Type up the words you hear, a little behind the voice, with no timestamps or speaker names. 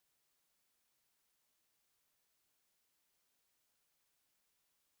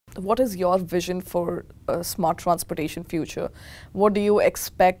what is your vision for a smart transportation future? What do you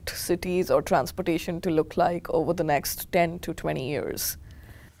expect cities or transportation to look like over the next 10 to 20 years?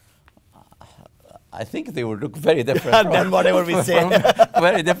 I think they will look very different than whatever we say.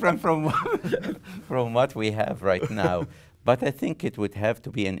 Very different from from what we have right now. But I think it would have to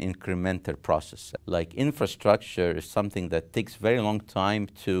be an incremental process. Like infrastructure is something that takes very long time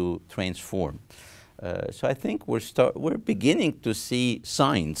to transform. So I think we're beginning to see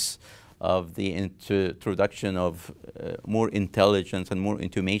signs of the introduction of more intelligence and more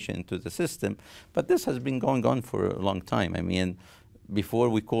automation into the system. But this has been going on for a long time. I mean, before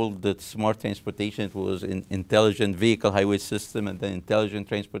we called it smart transportation, it was an intelligent vehicle highway system and then intelligent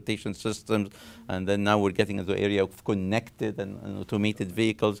transportation systems. And then now we're getting into the area of connected and automated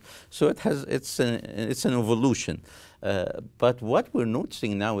vehicles. So it's an evolution. But what we're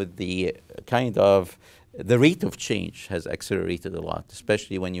noticing now with the the rate of change has accelerated a lot,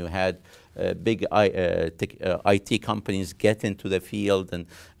 especially when you had big IT companies get into the field,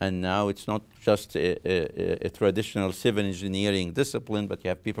 and now it's not just a traditional civil engineering discipline, but you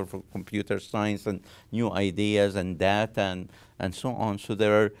have people from computer science and new ideas and data and so on. So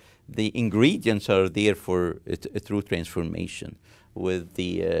the ingredients are there for a true transformation, with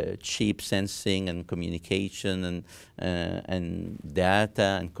the cheap sensing and communication and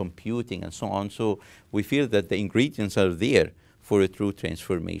data and computing and so on. So we feel that the ingredients are there for a true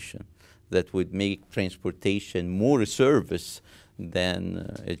transformation that would make transportation more a service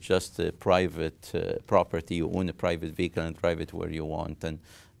than it's just a private property. You own a private vehicle and drive it where you want and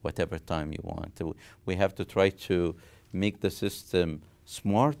whatever time you want. We have to try to make the system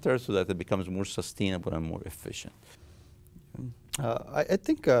smarter so that it becomes more sustainable and more efficient. I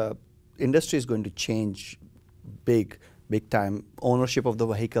think industry is going to change big time. Ownership of the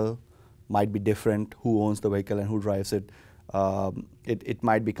vehicle might be different, who owns the vehicle and who drives it. It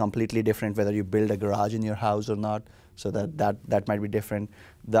might be completely different whether you build a garage in your house or not, so that might be different.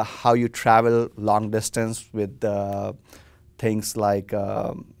 How you travel long distance with things like,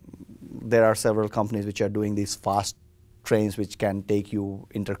 there are several companies which are doing these fast trains which can take you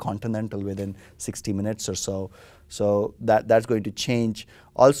intercontinental within 60 minutes or so. So that's going to change.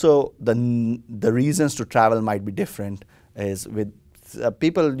 Also, the reasons to travel might be different.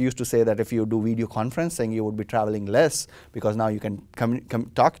 People used to say that if you do video conferencing, you would be traveling less because now you can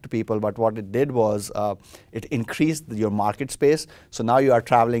talk to people. But what it did was it increased your market space. So now you are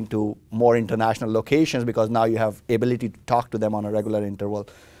traveling to more international locations because now you have ability to talk to them on a regular interval.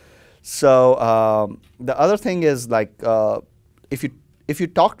 So the other thing is, like, if you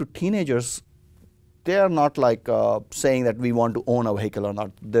talk to teenagers, they are not like saying that we want to own a vehicle or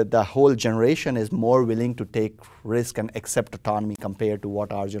not. The whole generation is more willing to take risk and accept autonomy compared to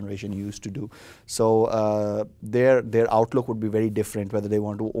what our generation used to do. So their outlook would be very different, whether they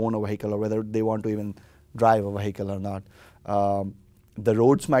want to own a vehicle or whether they want to even drive a vehicle or not. The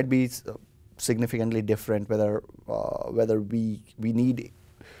roads might be significantly different, whether we need.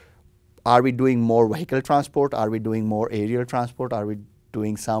 Are we doing more vehicle transport? Are we doing more aerial transport? Are we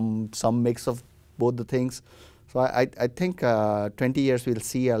doing some mix of both the things? So I think 20 years we'll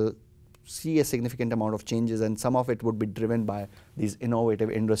see a significant amount of changes, and some of it would be driven by these innovative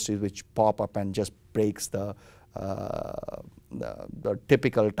industries which pop up and just breaks the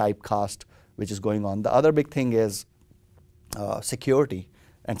typical typecast which is going on. The other big thing is security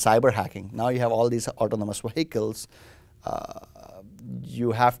and cyber hacking. Now you have all these autonomous vehicles.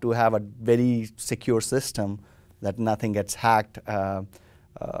 You have to have a very secure system that nothing gets hacked.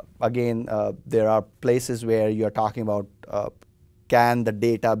 Again, there are places where you're talking about can the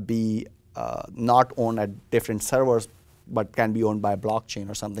data be not owned at different servers, but can be owned by a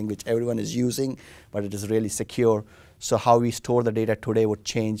blockchain or something which everyone is using, but it is really secure. So how we store the data today would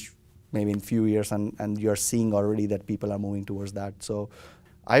change maybe in a few years, and you're seeing already that people are moving towards that. So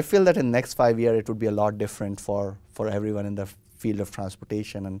I feel that in the next 5 years, it would be a lot different for everyone in the field of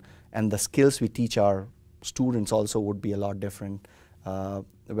transportation, and the skills we teach our students also would be a lot different.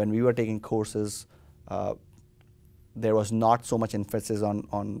 When we were taking courses, there was not so much emphasis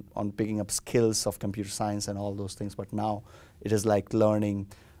on picking up skills of computer science and all those things, but now it is like learning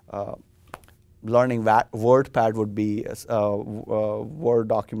WordPad would be, Word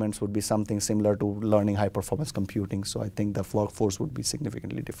documents would be something similar to learning high performance computing. So I think the workforce would be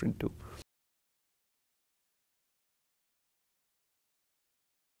significantly different too.